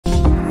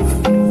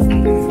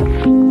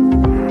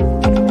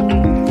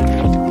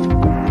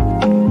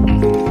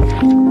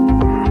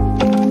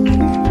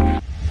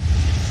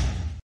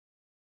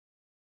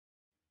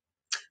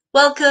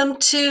Welcome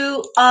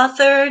to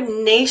Author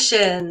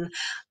Nation.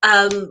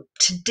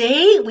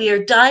 Today we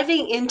are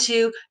diving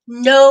into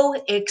no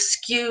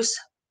excuse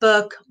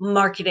book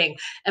marketing,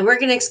 and we're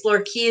going to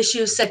explore key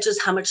issues such as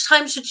how much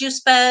time should you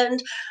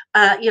spend,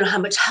 how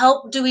much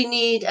help do we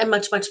need, and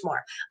much, much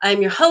more.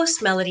 I'm your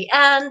host, Melody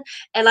Ann,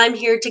 and I'm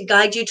here to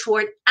guide you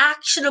toward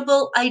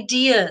actionable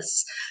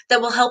ideas that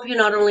will help you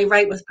not only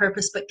write with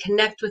purpose, but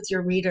connect with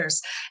your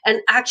readers.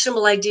 And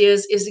actionable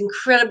ideas is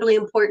incredibly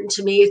important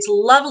to me. It's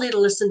lovely to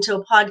listen to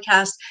a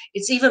podcast.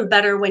 It's even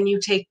better when you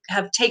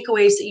have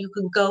takeaways that you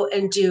can go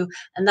and do.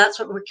 And that's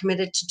what we're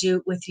committed to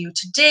do with you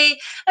today.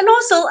 And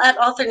also at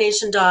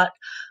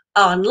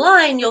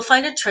authornation.online, you'll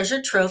find a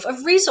treasure trove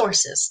of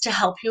resources to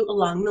help you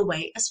along the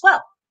way as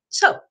well.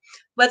 So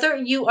whether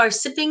you are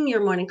sipping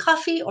your morning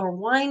coffee or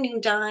winding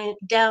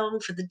down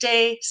for the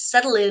day,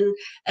 settle in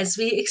as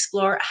we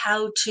explore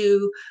how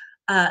to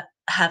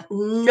have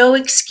no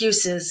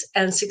excuses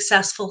and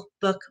successful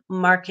book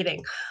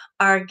marketing.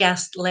 Our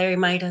guest, Larry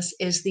Midas,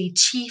 is the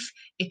Chief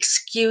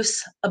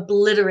Excuse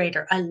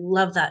Obliterator. I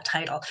love that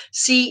title.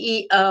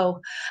 CEO.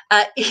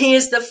 He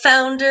is the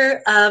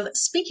founder of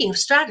Speaking of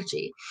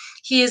Strategy.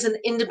 He is an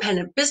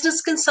independent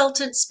business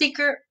consultant,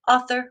 speaker,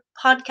 author,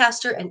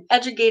 podcaster, and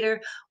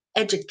educator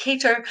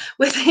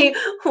with a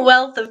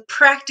wealth of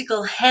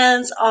practical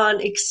hands-on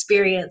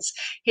experience.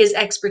 His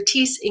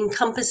expertise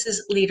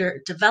encompasses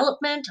leader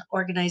development,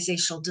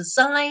 organizational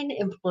design,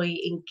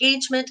 employee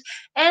engagement,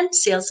 and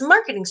sales and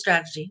marketing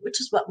strategy,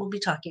 which is what we'll be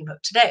talking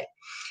about today.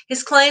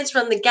 His clients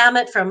run the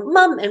gamut from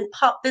mom and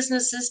pop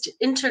businesses to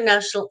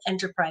international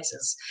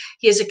enterprises.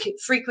 He is a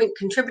frequent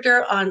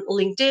contributor on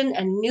LinkedIn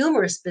and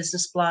numerous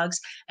business blogs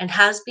and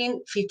has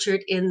been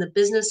featured in the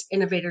Business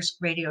Innovators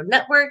Radio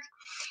Network.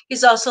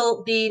 He's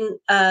also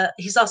a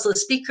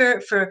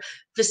speaker for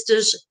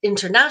Vistage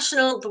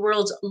International, the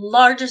world's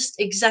largest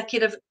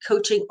executive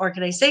coaching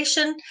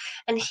organization.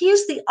 And he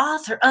is the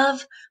author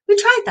of We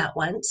Tried That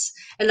Once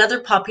and Other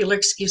Popular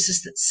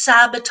Excuses That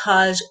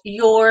Sabotage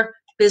Your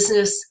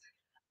Business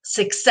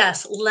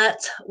Success.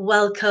 Let's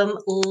welcome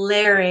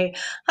Larry.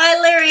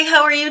 Hi, Larry.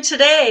 How are you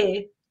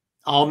today?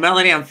 Oh,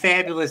 Melanie, I'm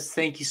fabulous.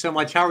 Thank you so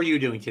much. How are you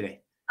doing today?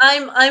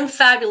 I'm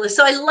fabulous.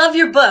 So I love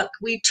your book.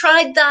 We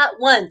Tried That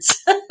Once.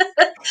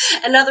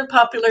 And other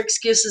popular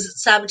excuses that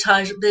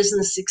sabotage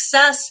business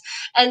success.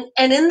 And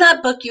in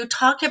that book, you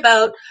talk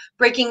about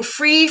breaking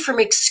free from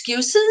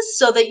excuses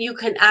so that you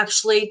can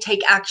actually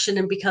take action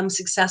and become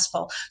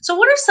successful. So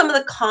what are some of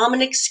the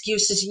common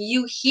excuses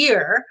you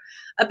hear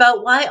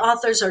about why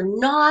authors are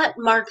not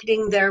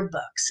marketing their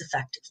books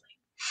effectively?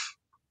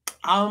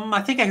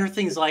 I think I hear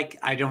things like,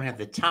 I don't have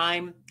the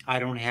time, I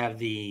don't have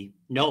the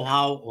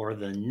know-how or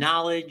the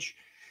knowledge.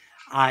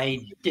 I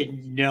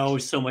didn't know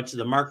so much of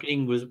the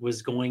marketing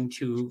was going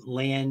to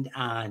land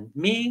on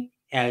me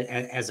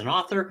as an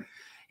author.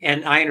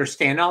 And I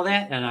understand all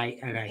that, and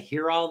I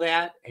hear all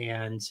that,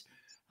 and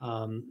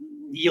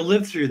you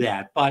live through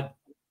that. But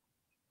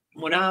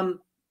when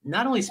I'm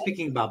not only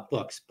speaking about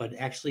books, but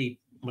actually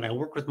when I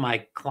work with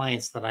my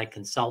clients that I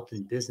consult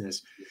in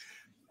business,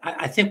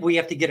 I think we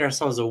have to get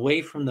ourselves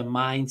away from the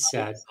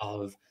mindset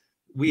of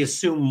we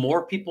assume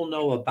more people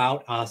know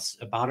about us,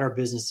 about our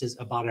businesses,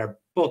 about our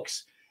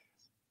books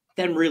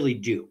than really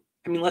do.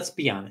 I mean, let's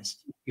be honest.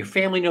 Your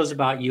family knows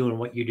about you and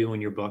what you do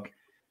in your book.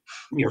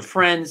 Your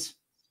friends,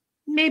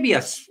 maybe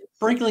a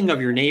sprinkling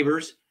of your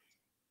neighbors.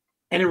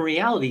 And in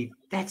reality,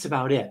 that's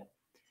about it.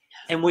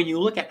 And when you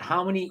look at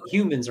how many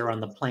humans are on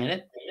the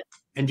planet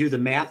and do the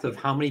math of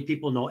how many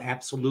people know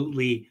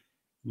absolutely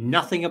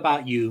nothing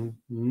about you,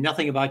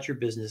 nothing about your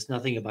business,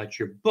 nothing about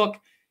your book,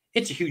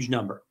 it's a huge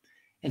number.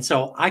 And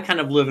so I kind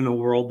of live in a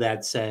world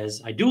that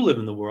says, I do live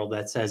in the world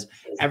that says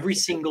every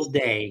single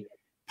day,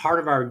 part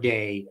of our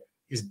day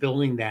is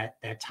building that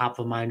top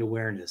of mind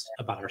awareness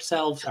about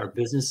ourselves, our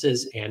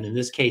businesses, and in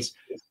this case,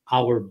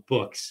 our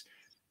books.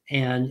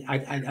 And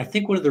I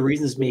think one of the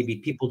reasons maybe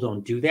people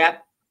don't do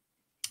that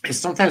is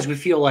sometimes we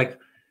feel like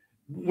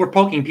we're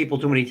poking people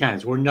too many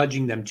times. We're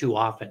nudging them too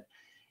often.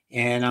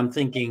 And I'm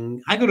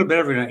thinking, I go to bed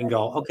every night and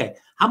go, okay,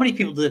 how many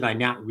people did I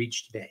not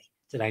reach today?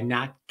 Did I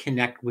not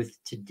connect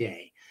with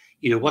today?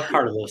 What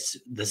part of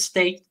the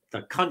state,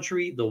 the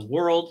country, the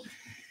world?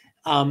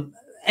 And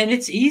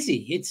it's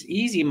easy. It's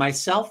easy.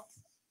 Myself,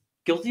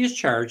 guilty as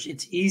charged.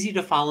 It's easy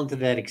to fall into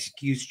that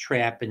excuse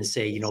trap and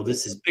say,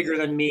 this is bigger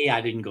than me.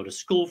 I didn't go to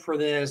school for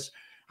this.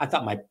 I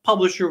thought my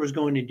publisher was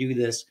going to do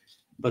this.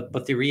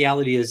 But the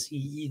reality is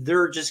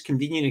they're just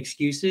convenient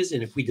excuses.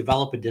 And if we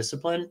develop a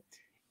discipline,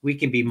 we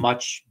can be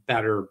much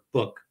better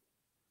book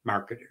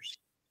marketers.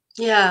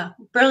 Yeah,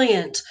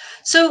 brilliant.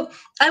 So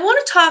I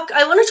want to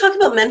talk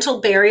about mental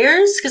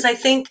barriers because I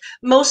think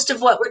most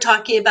of what we're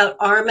talking about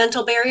are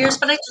mental barriers,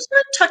 but I just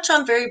want to touch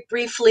on very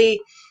briefly,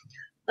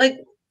 like,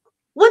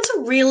 what's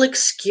a real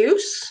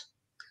excuse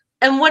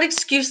and what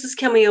excuses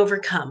can we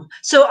overcome?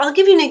 So I'll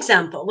give you an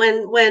example.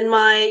 When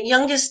my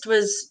youngest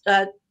was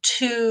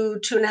two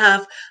and a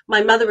half,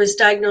 my mother was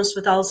diagnosed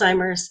with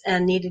Alzheimer's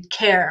and needed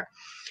care.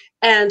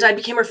 and I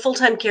became her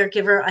full-time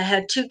caregiver. I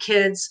had 2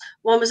 kids.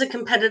 One was a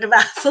competitive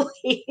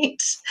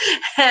athlete,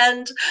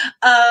 and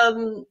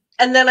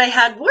and then I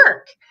had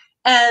work.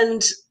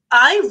 And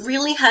I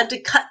really had to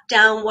cut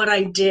down what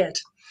I did.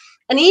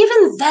 And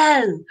even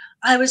then,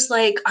 I was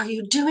like, "Are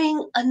you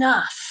doing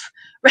enough?"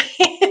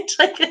 Right?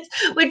 Like,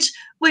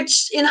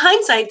 which in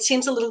hindsight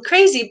seems a little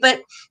crazy,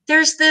 but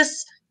there's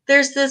this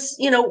there's this,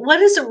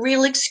 what is a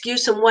real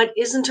excuse and what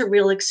isn't a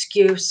real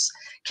excuse?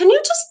 Can you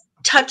just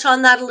touch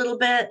on that a little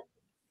bit?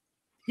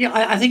 Yeah,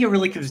 I think it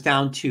really comes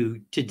down to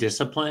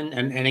discipline,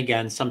 and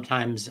again,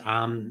 sometimes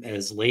I'm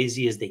as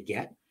lazy as they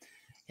get,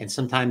 and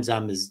sometimes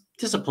I'm as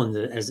disciplined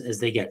as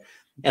they get.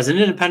 As an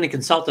independent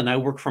consultant, I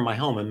work from my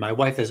home, and my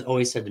wife has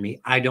always said to me,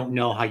 "I don't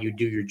know how you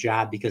do your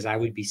job because I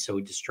would be so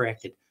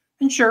distracted."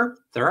 And sure,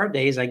 there are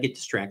days I get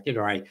distracted,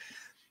 or I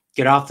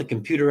get off the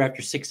computer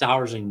after 6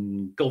 hours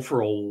and go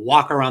for a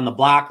walk around the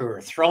block or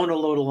throw in a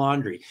load of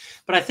laundry.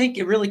 But I think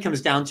it really comes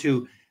down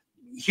to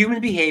human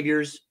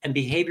behaviors and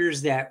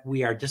behaviors that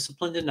we are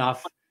disciplined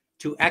enough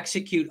to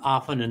execute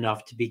often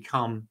enough to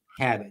become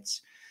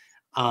habits.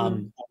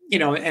 Mm.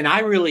 And I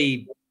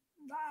really,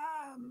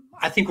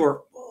 I think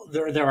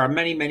there are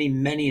many, many,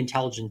 many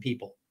intelligent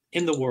people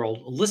in the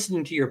world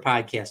listening to your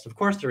podcast. Of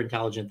course, they're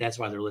intelligent. That's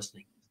why they're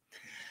listening.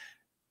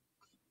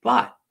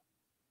 But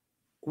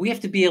we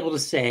have to be able to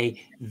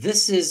say,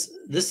 this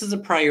is a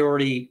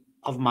priority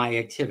of my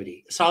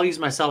activity. So I'll use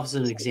myself as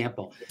an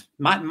example.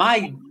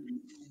 My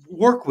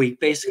work week,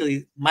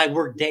 basically my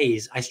work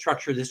days, I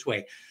structure this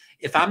way.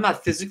 If I'm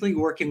not physically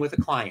working with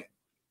a client,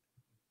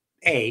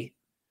 A,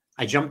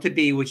 I jump to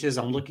B, which is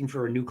I'm looking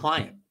for a new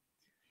client.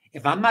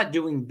 If I'm not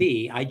doing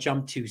B, I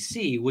jump to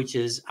C, which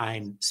is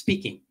I'm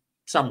speaking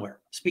somewhere,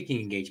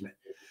 speaking engagement.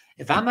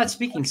 If I'm not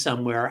speaking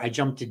somewhere, I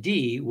jump to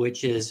D,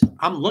 which is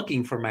I'm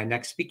looking for my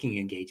next speaking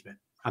engagement.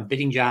 I'm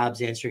bidding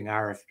jobs, answering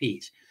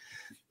RFPs.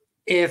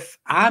 If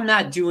I'm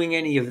not doing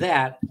any of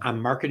that,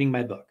 I'm marketing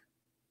my book.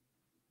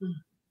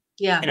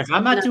 Yeah. And if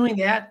I'm not doing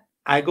that,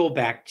 I go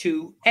back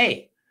to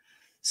A.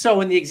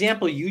 So in the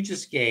example you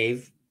just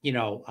gave,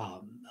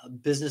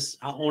 business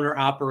owner,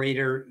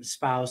 operator,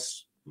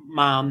 spouse,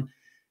 mom,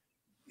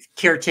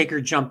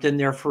 caretaker jumped in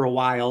there for a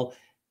while.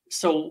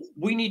 So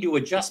we need to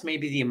adjust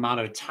maybe the amount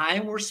of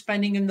time we're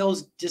spending in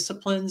those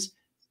disciplines,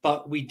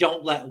 but we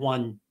don't let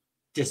one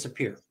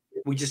disappear.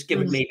 We just give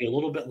it Mm. maybe a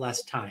little bit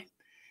less time.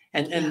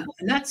 And Yeah.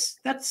 and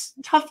that's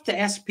tough to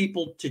ask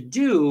people to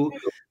do.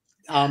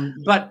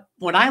 But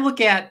when I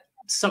look at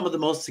some of the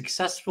most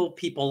successful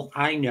people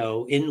I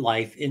know in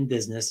life, in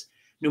business,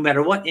 no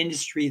matter what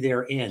industry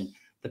they're in,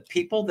 the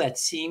people that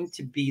seem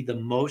to be the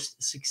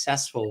most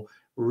successful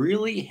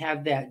really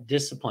have that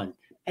discipline.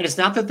 And it's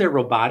not that they're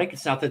robotic.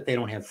 It's not that they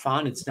don't have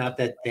fun. It's not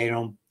that they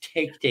don't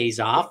take days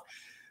off,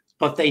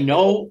 but they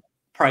know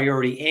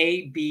priority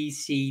A, B,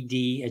 C,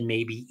 D, and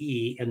maybe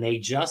E, and they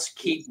just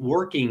keep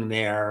working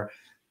there,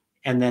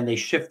 and then they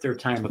shift their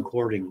time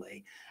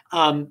accordingly.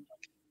 Um,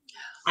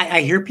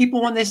 I hear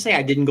people when they say,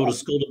 I didn't go to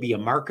school to be a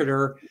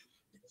marketer,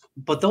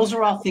 but those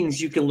are all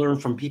things you can learn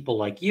from people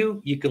like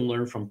you. You can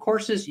learn from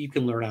courses, you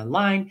can learn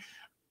online.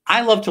 I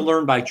love to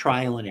learn by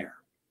trial and error.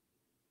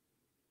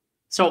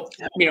 So,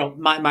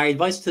 my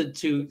advice to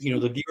the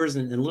viewers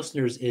and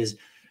listeners is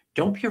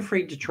don't be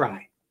afraid to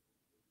try.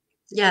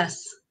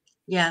 Yes.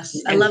 Yes.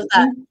 I And love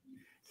that.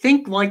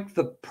 think like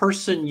the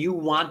person you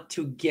want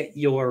to get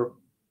your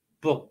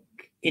book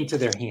into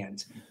their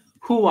hands.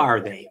 Who are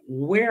they?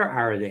 Where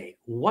are they?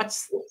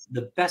 What's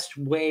the best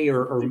way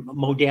or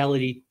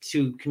modality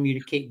to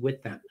communicate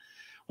with them?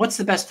 What's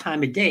the best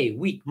time of day,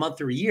 week, month,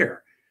 or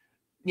year?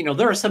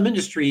 There are some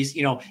industries,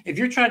 if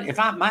you're trying, if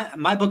I,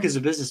 my book is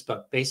a business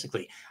book,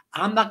 basically,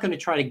 I'm not going to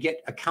try to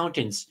get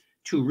accountants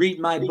to read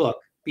my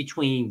book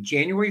between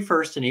January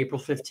 1st and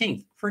April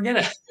 15th. Forget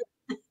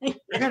it.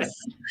 Forget it.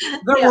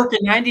 They're Yeah. working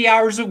 90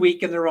 hours a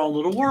week in their own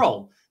little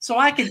world. So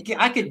I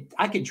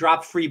could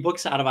drop free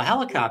books out of a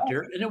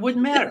helicopter and it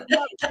wouldn't matter.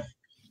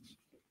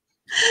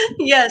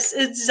 Yes,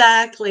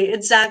 exactly.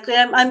 Exactly.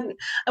 I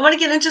want to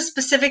get into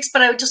specifics,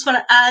 but I just want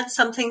to add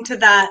something to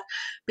that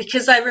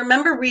because I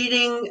remember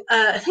reading,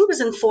 I think it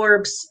was in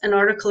Forbes, an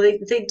article.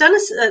 They'd done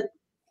a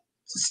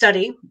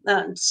study,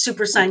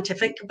 super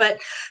scientific, but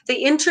they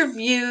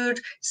interviewed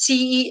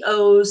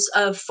CEOs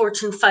of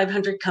Fortune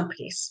 500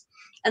 companies.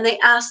 And they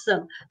asked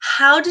them,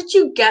 how did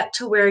you get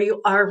to where you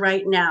are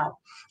right now?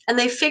 And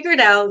they figured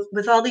out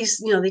with all these,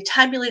 they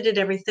tabulated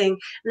everything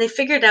and they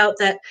figured out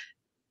that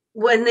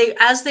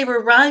as they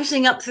were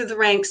rising up through the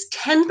ranks,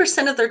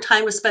 10% of their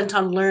time was spent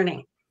on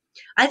learning.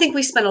 I think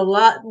we spent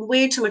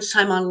way too much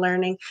time on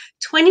learning.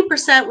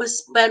 20% was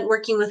spent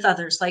working with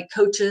others, like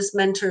coaches,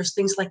 mentors,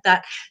 things like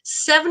that.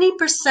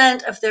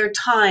 70% of their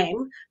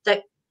time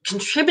that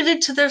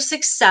contributed to their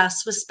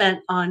success was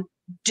spent on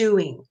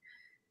doing.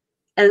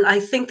 And I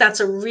think that's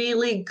a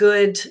really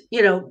good,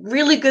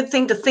 really good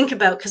thing to think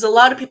about because a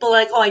lot of people are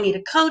like, oh, I need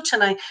a coach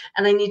and I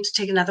need to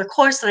take another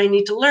course and I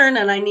need to learn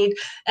and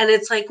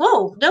it's like,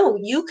 whoa, no,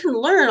 you can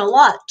learn a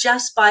lot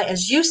just by,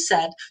 as you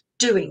said,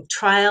 doing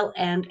trial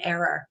and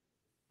error.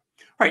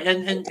 Right.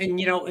 And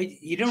you know,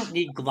 you don't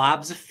need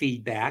globs of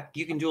feedback.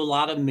 You can do a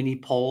lot of mini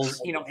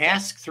polls, you know,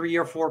 ask 3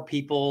 or 4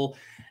 people,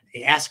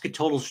 ask a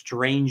total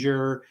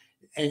stranger.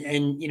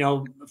 And you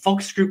know,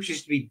 focus groups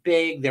used to be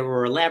big. There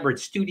were elaborate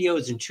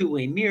studios and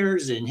two-way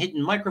mirrors and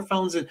hidden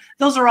microphones, and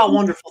those are all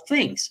wonderful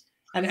things.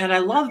 And I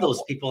love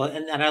those people,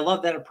 and I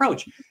love that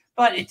approach.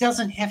 But it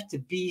doesn't have to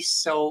be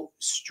so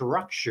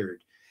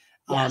structured.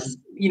 Yes.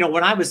 You know,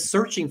 when I was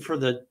searching for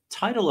the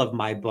title of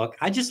my book,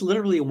 I just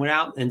literally went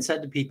out and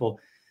said to people,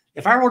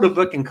 if I wrote a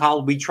book and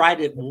called We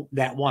Tried It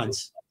That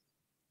Once,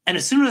 and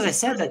as soon as I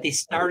said that, they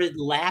started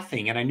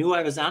laughing, and I knew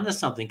I was onto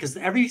something because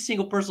every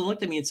single person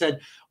looked at me and said,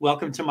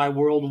 welcome to my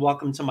world,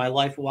 welcome to my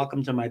life,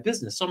 welcome to my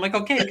business. So I'm like,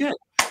 okay, good.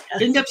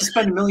 Didn't have to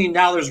spend $1 million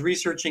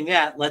researching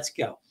that. Let's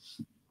go.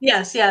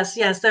 Yes, yes,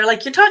 yes. They're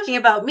like, you're talking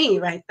about me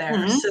right there.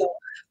 Mm-hmm. So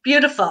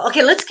beautiful.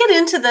 Okay, let's get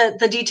into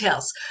the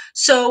details.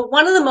 So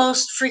one of the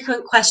most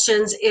frequent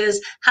questions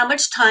is how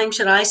much time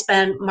should I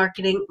spend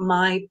marketing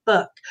my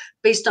book?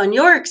 Based on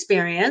your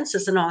experience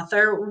as an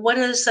author,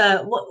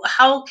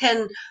 how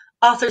can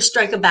authors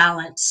strike a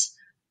balance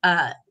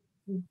uh,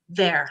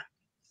 there?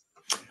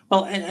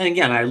 Well, and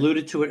again, I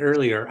alluded to it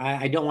earlier.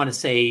 I don't want to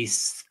say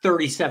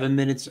 37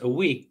 minutes a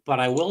week, but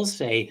I will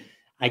say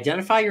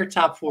identify your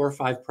top 4 or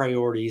 5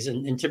 priorities.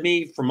 And to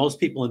me, for most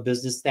people in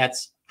business,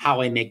 that's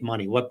how I make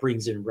money, what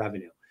brings in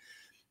revenue.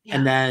 Yeah.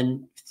 And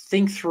then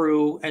think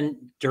through, and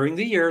during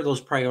the year, those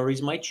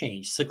priorities might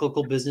change.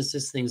 Cyclical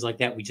businesses, things like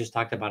that. We just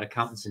talked about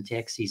accountants and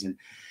tax season.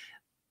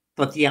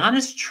 But the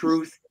honest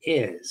truth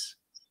is,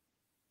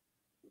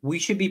 we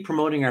should be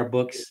promoting our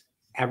books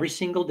every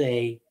single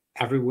day,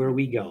 everywhere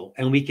we go.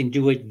 And we can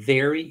do it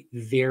very,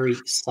 very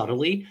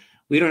subtly.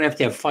 We don't have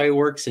to have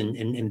fireworks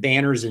and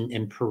banners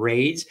and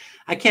parades.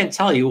 I can't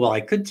tell you, well,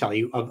 I could tell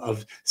you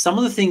of some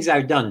of the things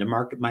I've done to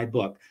market my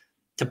book,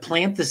 to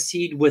plant the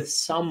seed with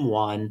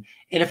someone.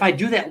 And if I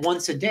do that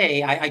once a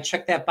day, I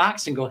check that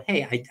box and go,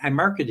 hey, I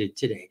marketed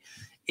today.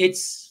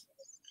 It's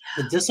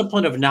the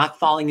discipline of not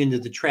falling into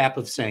the trap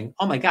of saying,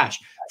 oh my gosh,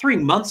 3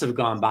 months have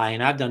gone by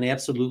and I've done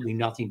absolutely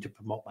nothing to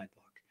promote my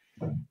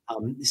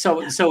book.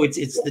 So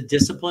it's the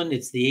discipline,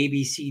 it's the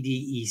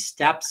ABCDE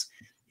steps,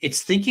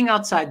 it's thinking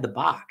outside the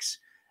box.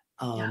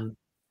 Yeah.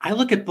 I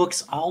look at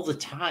books all the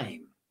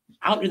time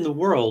out in the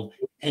world,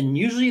 and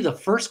usually the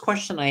first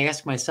question I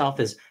ask myself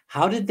is,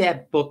 how did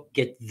that book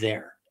get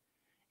there?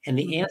 And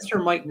the Mhm. answer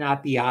might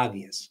not be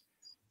obvious.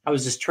 I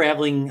was just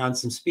traveling on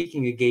some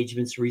speaking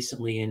engagements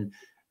recently, and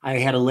I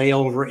had a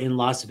layover in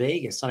Las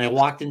Vegas. And I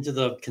walked into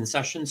the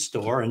concession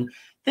store, and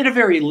they had a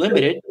very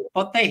limited,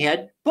 but they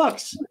had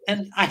books.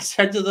 And I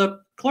said to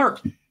the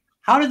clerk,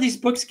 how did these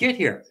books get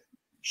here?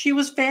 She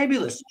was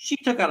fabulous. She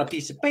took out a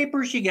piece of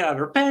paper, she got out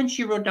her pen,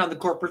 she wrote down the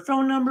corporate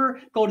phone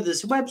number, go to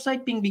this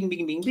website, bing, bing,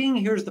 bing, bing, bing.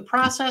 Here's the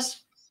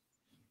process.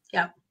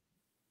 Yeah.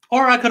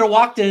 Or I could have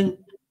walked in,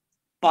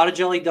 bought a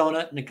jelly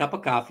donut and a cup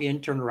of coffee,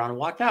 and turned around and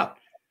walked out.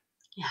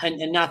 Yeah.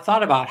 And not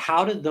thought about,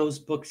 how did those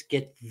books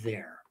get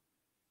there?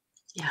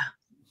 Yeah.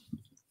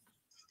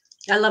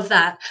 I love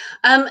that.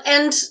 And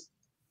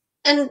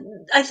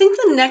I think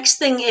the next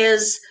thing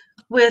is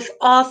with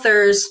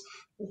authors,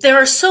 there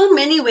are so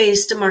many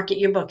ways to market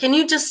your book. And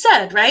you just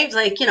said, right?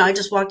 Like, I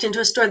just walked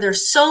into a store.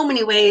 There's so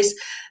many ways.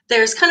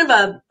 There's kind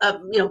of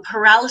a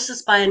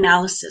paralysis by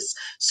analysis.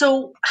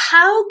 So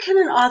how can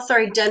an author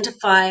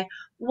identify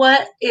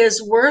what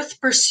is worth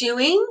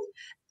pursuing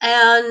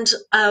and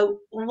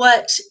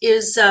what's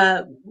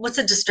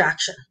a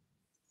distraction?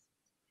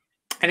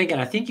 And again,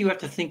 I think you have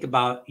to think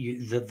about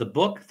the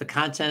book, the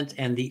content,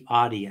 and the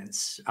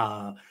audience.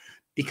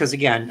 Because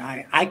again,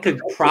 I could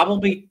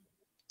probably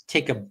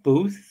take a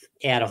booth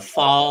at a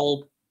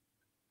fall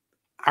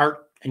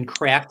art and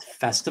craft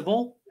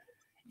festival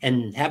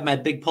and have my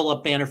big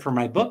pull-up banner for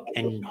my book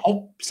and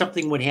hope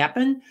something would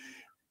happen.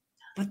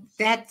 But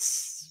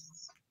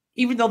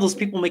even though those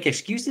people make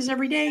excuses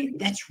every day,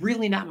 that's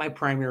really not my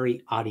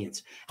primary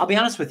audience. I'll be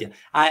honest with you.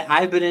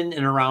 I've been in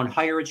and around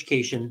higher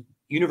education,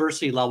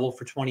 university level,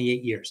 for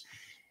 28 years.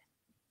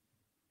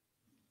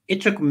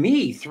 It took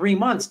me 3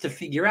 months to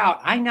figure out.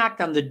 I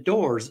knocked on the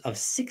doors of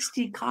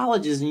 60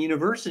 colleges and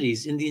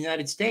universities in the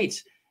United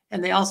States,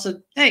 and they all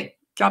said, hey,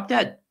 drop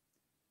dead.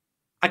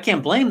 I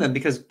can't blame them,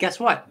 because guess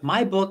what?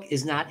 My book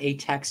is not a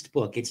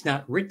textbook. It's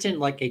not written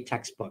like a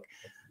textbook.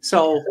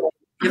 So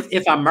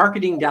if I'm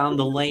marketing down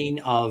the lane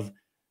of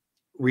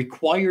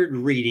required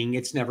reading,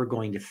 it's never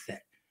going to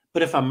fit.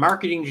 But if I'm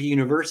marketing to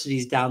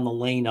universities down the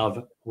lane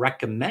of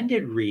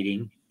recommended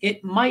reading,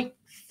 it might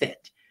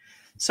fit.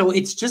 So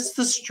it's just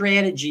the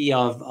strategy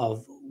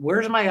of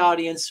where's my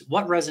audience,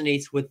 what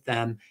resonates with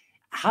them,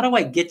 how do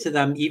I get to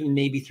them, even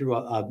maybe through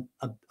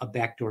a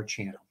backdoor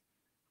channel.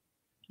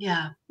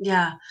 Yeah,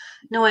 yeah.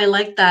 No, I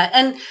like that.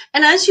 And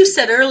as you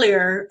said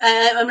earlier,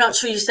 I'm not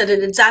sure you said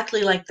it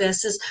exactly like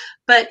this,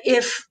 but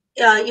if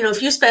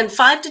if you spend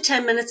 5 to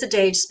 10 minutes a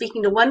day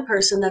speaking to one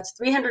person, that's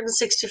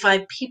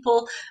 365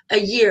 people a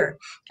year.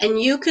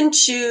 And you can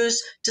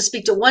choose to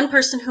speak to one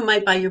person who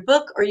might buy your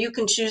book, or you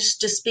can choose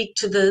to speak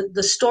to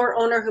the store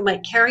owner who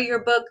might carry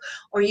your book,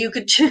 or you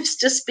could choose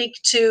to speak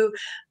to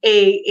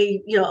a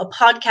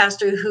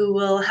podcaster who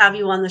will have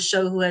you on the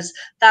show who has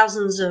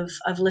thousands of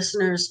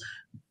listeners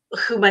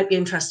who might be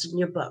interested in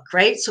your book,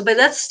 right? So, but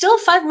that's still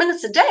 5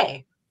 minutes a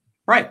day.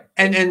 Right.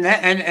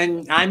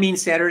 And I mean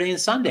Saturday and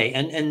Sunday.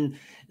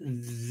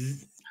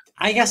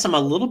 I guess I'm a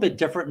little bit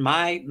different.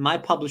 My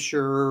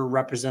publisher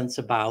represents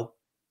about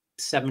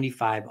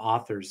 75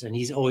 authors, and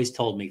he's always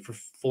told me for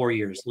 4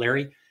 years,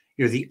 Larry,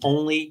 you're the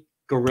only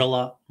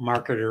guerrilla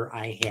marketer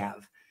I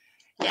have.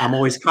 Yeah. I'm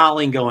always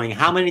calling, going,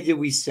 how many did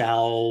we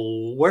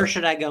sell? Where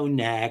should I go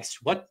next?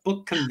 What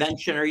book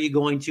convention are you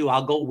going to?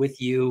 I'll go with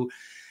you.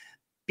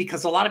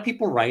 Because a lot of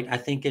people write, I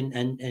think,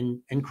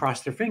 and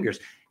cross their fingers.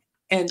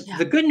 And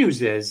the good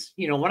news is,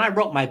 when I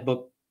wrote my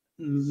book,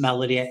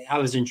 Melody, I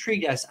was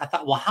intrigued. I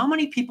thought, well, how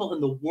many people in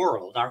the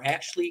world are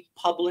actually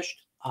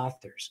published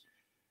authors?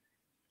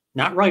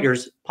 Not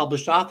writers,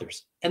 published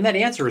authors. And that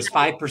answer is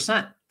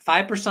 5%.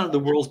 5% of the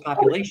world's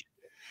population.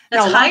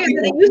 That's now, higher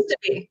than it used to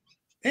be.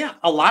 Yeah,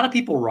 a lot of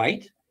people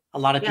write, a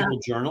lot of people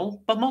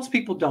journal, but most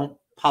people don't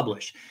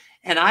publish.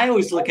 And I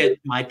always look at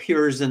my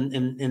peers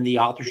in the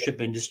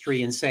authorship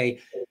industry and say,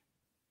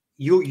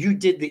 you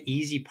did the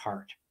easy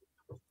part.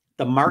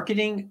 The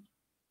marketing,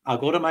 I'll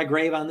go to my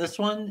grave on this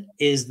one,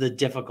 is the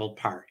difficult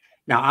part.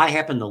 Now, I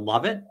happen to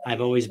love it.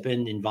 I've always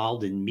been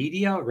involved in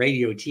media,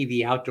 radio,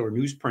 TV, outdoor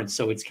newsprint,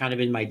 so it's kind of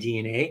in my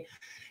DNA.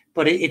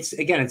 But it's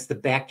the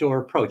backdoor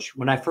approach.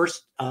 When I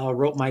first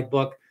wrote my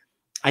book,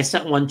 I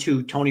sent one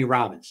to Tony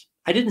Robbins.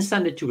 I didn't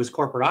send it to his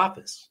corporate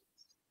office.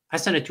 I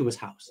sent it to his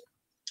house.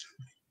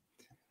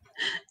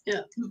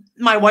 Yeah.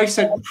 My wife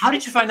said, how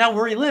did you find out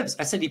where he lives?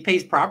 I said, he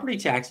pays property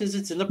taxes.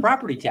 It's in the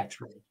property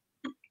tax roll.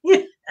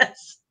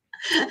 Yes.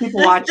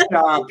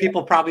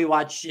 People probably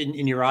watch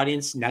in your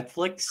audience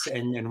Netflix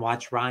and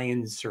watch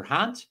Ryan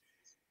Serhant.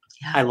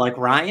 Yeah. I like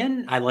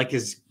Ryan. I like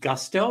his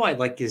gusto. I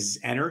like his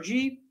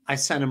energy. I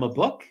sent him a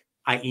book.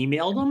 I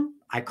emailed him.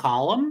 I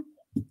call him.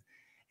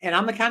 And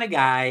I'm the kind of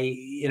guy,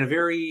 in a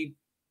very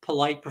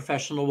polite,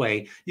 professional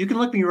way, you can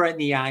look me right in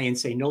the eye and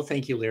say, no,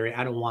 thank you, Larry.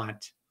 I don't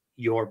want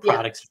your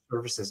products or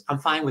services. I'm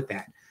fine with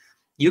that.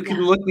 You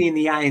can look me in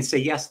the eye and say,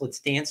 yes, let's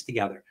dance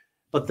together.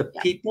 But the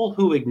people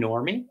who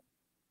ignore me,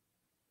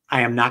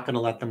 I am not going to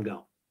let them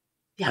go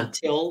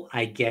until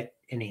I get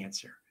an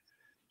answer.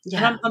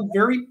 Yeah. And I'm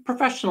very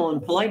professional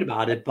and polite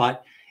about it,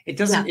 but it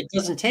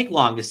doesn't take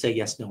long to say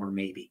yes, no, or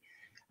maybe.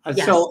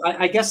 Yes. So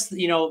I guess,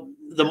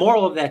 the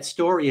moral of that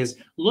story is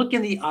look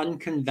in the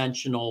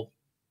unconventional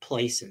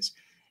places.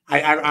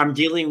 I'm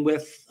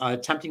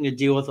attempting to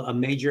deal with a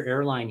major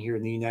airline here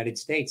in the United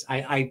States.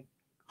 I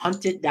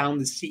hunted down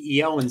the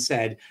CEO and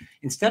said,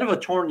 instead of a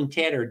torn and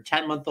tattered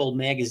 10-month-old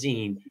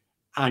magazine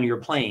on your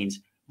planes,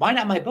 why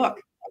not my book?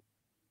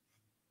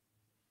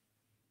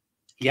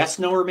 Yes,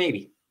 no, or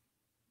maybe.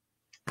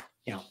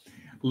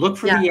 Look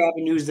for the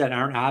avenues that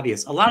aren't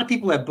obvious. A lot of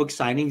people have book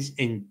signings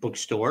in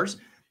bookstores.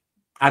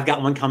 I've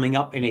got one coming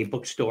up in a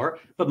bookstore,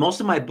 but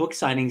most of my book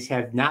signings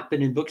have not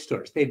been in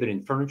bookstores. They've been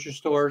in furniture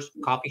stores,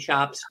 coffee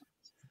shops,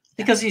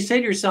 because you say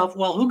to yourself,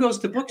 well, who goes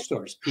to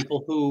bookstores?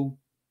 People who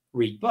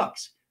read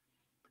books.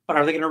 But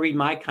are they going to read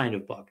my kind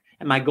of book?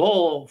 And my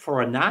goal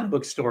for a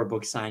non-bookstore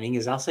book signing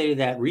is I'll say to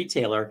that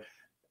retailer,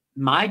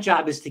 my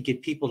job is to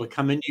get people to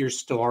come into your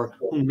store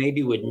who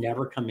maybe would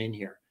never come in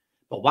here.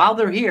 But while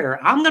they're here,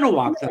 I'm going to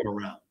walk them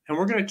around and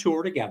we're going to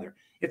tour together.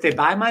 If they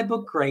buy my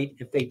book, great.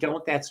 If they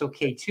don't, that's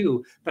okay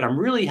too. But I'm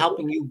really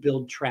helping you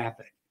build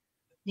traffic.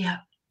 Yeah.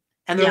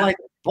 And they're like,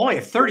 boy,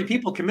 if 30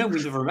 people come in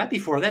we've never met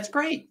before, that's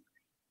great.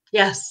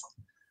 Yes,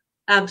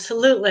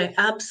 absolutely.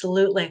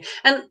 Absolutely.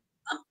 And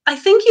I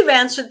think you've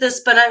answered this,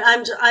 but I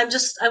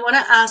want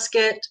to ask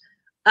it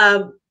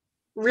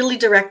really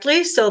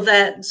directly so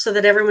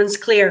that everyone's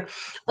clear.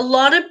 A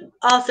lot of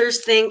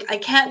authors think, I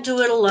can't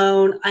do it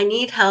alone. I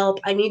need help.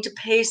 I need to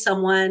pay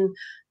someone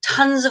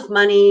tons of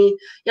money.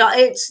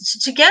 It's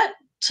to get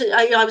to,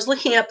 I was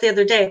looking up the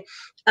other day,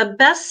 a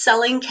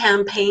best-selling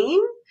campaign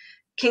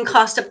can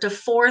cost up to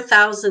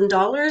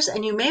 $4,000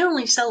 and you may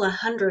only sell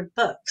 100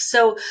 books.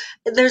 So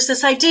there's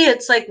this idea,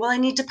 it's like, well, I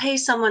need to pay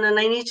someone and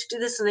I need to do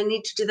this and I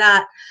need to do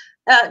that.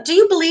 Do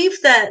you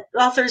believe that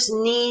authors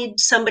need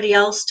somebody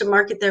else to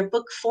market their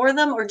book for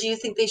them, or do you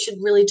think they should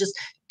really just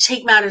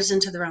take matters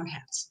into their own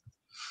hands?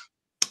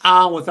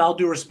 With all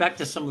due respect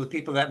to some of the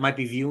people that might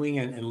be viewing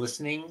and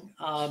listening,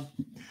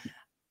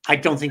 I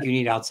don't think you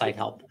need outside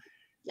help.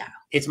 Yeah,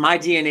 it's my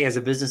DNA as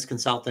a business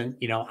consultant.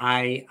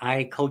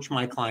 I coach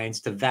my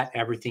clients to vet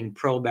everything,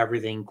 probe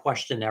everything,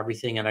 question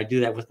everything, and I do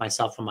that with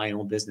myself in my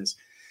own business.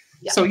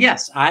 Yeah. So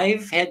yes,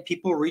 I've had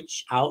people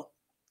reach out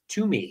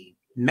to me,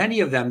 many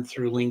of them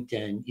through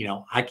LinkedIn.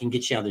 I can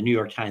get you on the New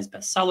York Times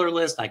bestseller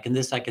list. I can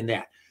this, I can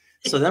that.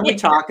 So then we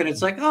talk and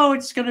it's like, oh,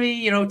 it's going to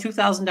be,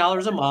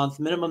 $2,000 a month,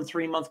 minimum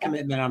 3-month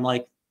commitment. I'm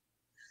like,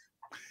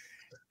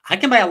 I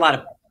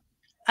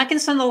can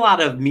send a lot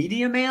of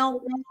media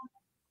mail,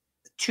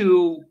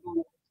 to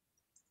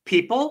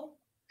people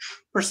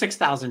for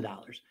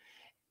 $6,000.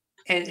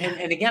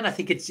 And again, I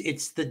think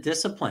it's the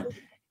discipline.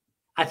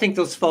 I think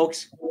those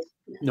folks,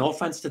 no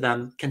offense to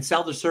them, can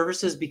sell their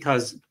services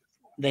because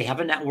they have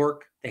a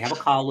network, they have a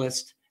call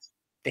list,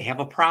 they have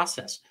a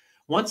process.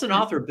 Once an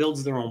author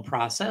builds their own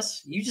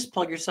process, you just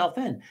plug yourself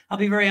in. I'll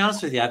be very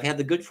honest with you. I've had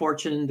the good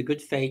fortune, the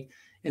good fate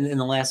in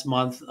the last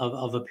month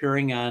of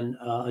appearing on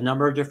a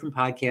number of different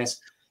podcasts.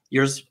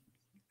 Yours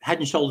head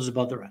and shoulders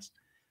above the rest.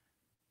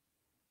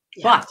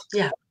 But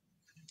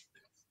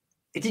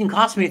it didn't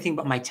cost me anything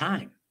but my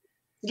time.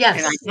 Yes.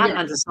 And I got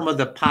onto some of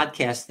the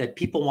podcasts that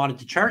people wanted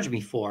to charge me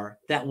for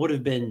that would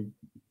have been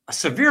a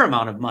severe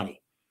amount of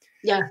money.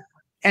 Yeah.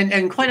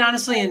 And quite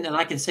honestly, and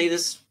I can say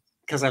this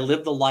because I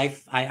lived the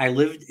life. I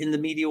lived in the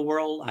media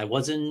world. I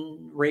was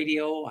in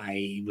radio.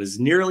 I was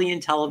nearly in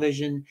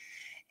television.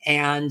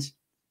 And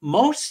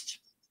most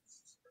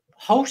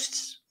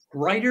hosts,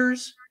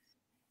 writers,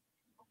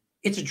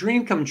 it's a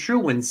dream come true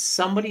when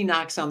somebody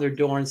knocks on their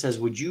door and says,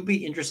 would you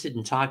be interested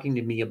in talking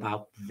to me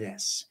about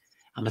this?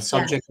 I'm a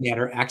subject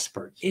matter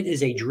expert. It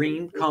is a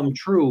dream come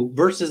true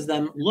versus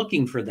them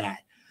looking for that.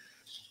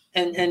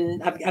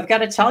 And I've got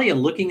to tell you,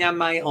 looking on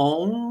my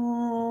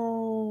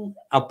own,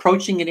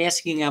 approaching and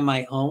asking on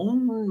my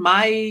own,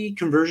 my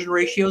conversion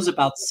ratio is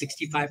about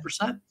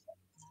 65%.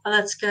 Oh,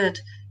 that's good.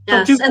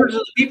 Yes. So 2/3 of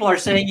the people are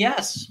saying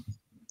yes.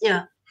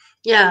 Yeah.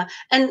 Yeah.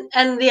 And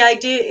the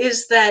idea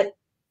is that,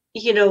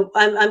 you know,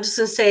 I'm just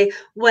going to say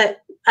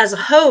as a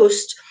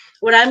host,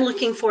 what I'm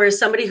looking for is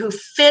somebody who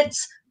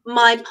fits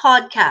my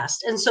podcast.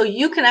 And so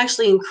you can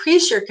actually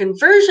increase your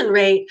conversion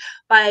rate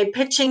by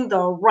pitching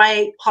the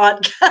right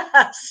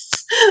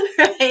podcasts,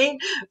 right?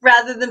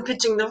 Rather than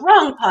pitching the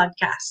wrong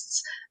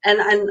podcasts.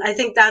 And I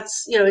think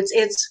that's, you know,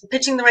 it's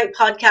pitching the right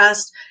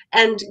podcast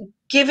and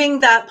giving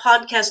that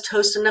podcast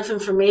host enough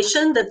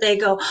information that they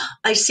go,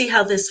 I see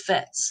how this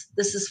fits.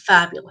 This is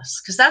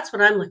fabulous. Because that's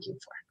what I'm looking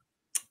for.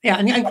 Yeah.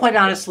 And quite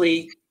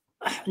honestly,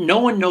 no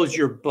one knows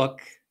your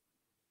book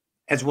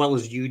as well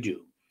as you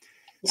do.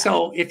 Yeah.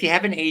 So if you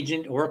have an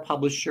agent or a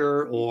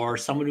publisher or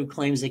someone who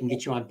claims they can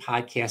get you on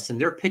podcasts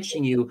and they're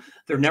pitching you,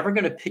 they're never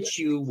going to pitch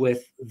you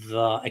with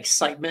the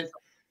excitement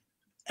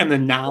and the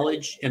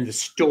knowledge and the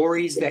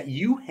stories that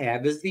you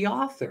have as the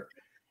author.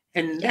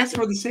 And that's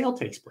where the sale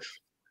takes place.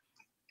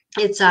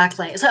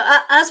 Exactly. So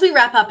as we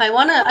wrap up, I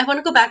want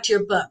to go back to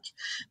your book,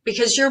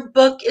 because your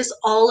book is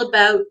all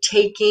about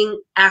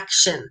taking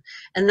action.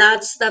 And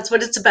that's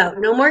what it's about.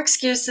 No more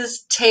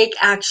excuses, take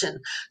action.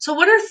 So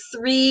what are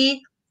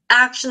 3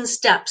 action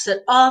steps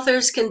that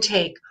authors can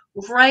take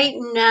right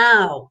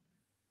now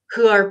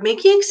who are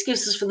making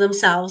excuses for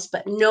themselves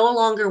but no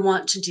longer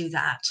want to do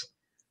that?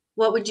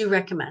 What would you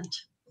recommend?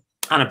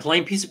 On a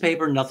plain piece of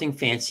paper, nothing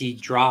fancy,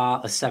 draw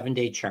a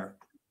 7-day chart,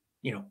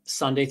 you know,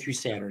 Sunday through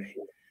Saturday.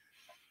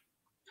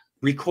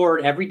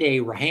 Record every day,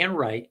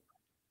 handwrite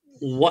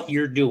what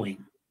you're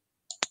doing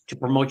to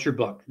promote your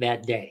book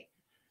that day.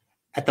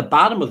 At the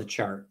bottom of the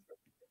chart,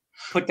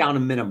 put down a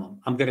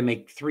minimum. I'm going to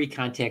make 3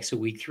 contacts a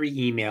week,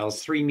 3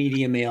 emails, 3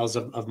 media mails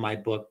of my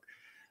book,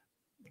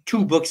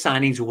 2 book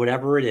signings, or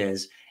whatever it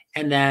is.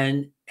 And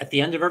then at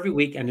the end of every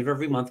week, end of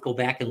every month, go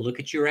back and look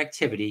at your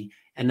activity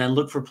and then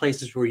look for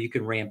places where you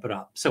can ramp it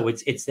up. So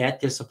it's that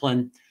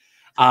discipline.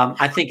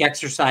 I think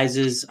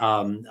exercises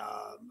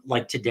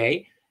like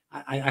today,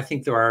 I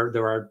think there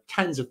are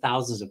tens of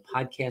thousands of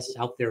podcasts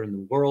out there in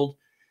the world.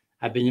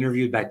 I've been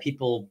interviewed by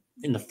people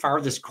in the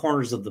farthest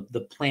corners of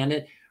the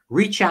planet.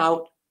 Reach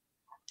out,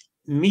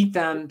 meet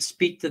them,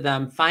 speak to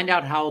them, find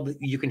out how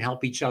you can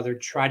help each other,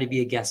 try to be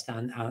a guest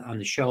on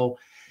the show.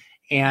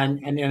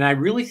 And I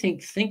really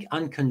think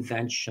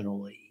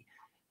unconventionally.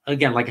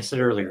 Again, like I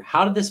said earlier,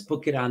 how did this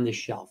book get on the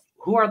shelf?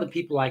 Who are the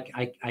people I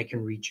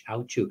can reach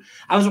out to?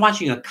 I was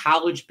watching a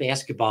college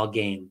basketball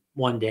game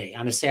one day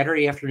on a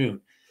Saturday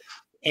afternoon,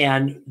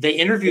 and they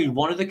interviewed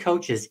one of the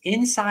coaches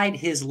inside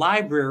his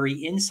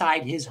library,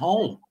 inside his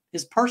home,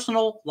 his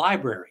personal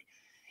library.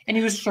 And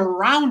he was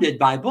surrounded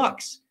by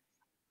books.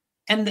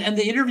 And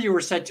the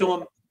interviewer said to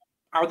him,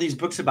 are these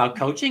books about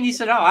coaching? He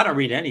said, oh, I don't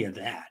read any of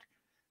that.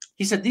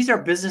 He said, these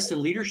are business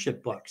and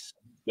leadership books.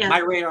 Yeah. My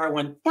radar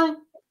went, boom,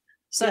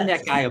 send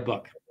that guy a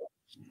book.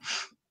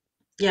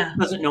 Yeah.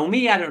 Doesn't know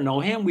me. I don't know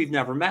him. We've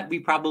never met. We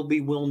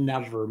probably will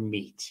never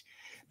meet.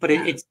 But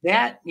it's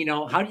that, you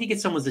know, how do you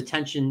get someone's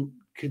attention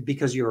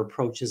because your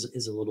approach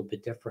is a little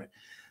bit different?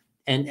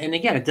 And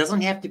again, it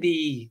doesn't have to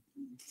be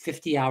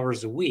 50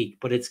 hours a week,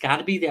 but it's got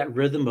to be that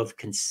rhythm of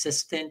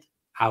consistent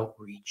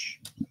outreach.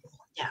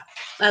 Yeah,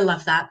 I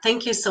love that.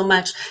 Thank you so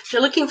much. If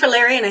you're looking for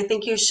Larry, and I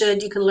think you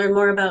should, you can learn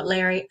more about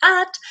Larry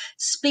at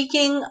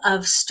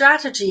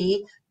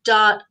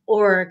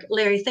speakingofstrategy.org.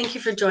 Larry, thank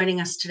you for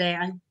joining us today.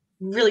 I'm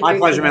really My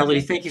pleasure,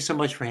 Melody. Thank you so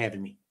much for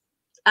having me.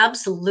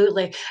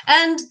 Absolutely.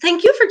 And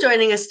thank you for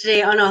joining us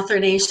today on Author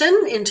Nation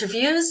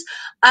Interviews.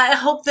 I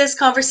hope this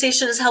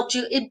conversation has helped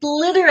you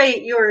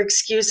obliterate your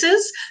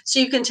excuses so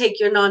you can take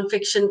your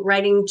nonfiction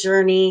writing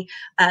journey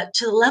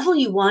to the level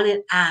you want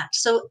it at.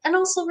 So, and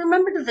also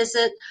remember to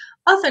visit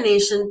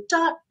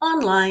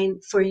AuthorNation.online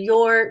for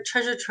your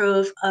treasure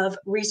trove of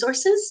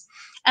resources.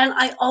 And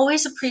I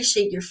always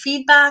appreciate your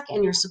feedback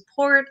and your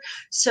support.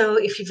 So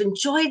if you've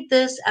enjoyed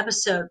this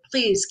episode,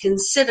 please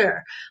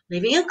consider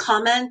leaving a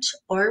comment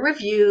or a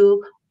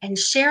review and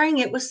sharing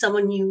it with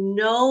someone you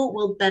know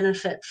will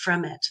benefit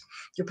from it.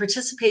 Your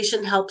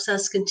participation helps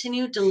us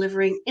continue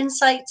delivering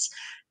insights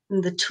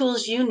and the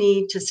tools you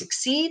need to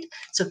succeed.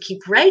 So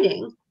keep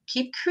writing,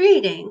 keep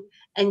creating,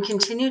 and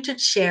continue to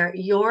share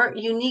your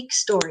unique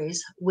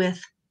stories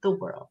with the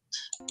world.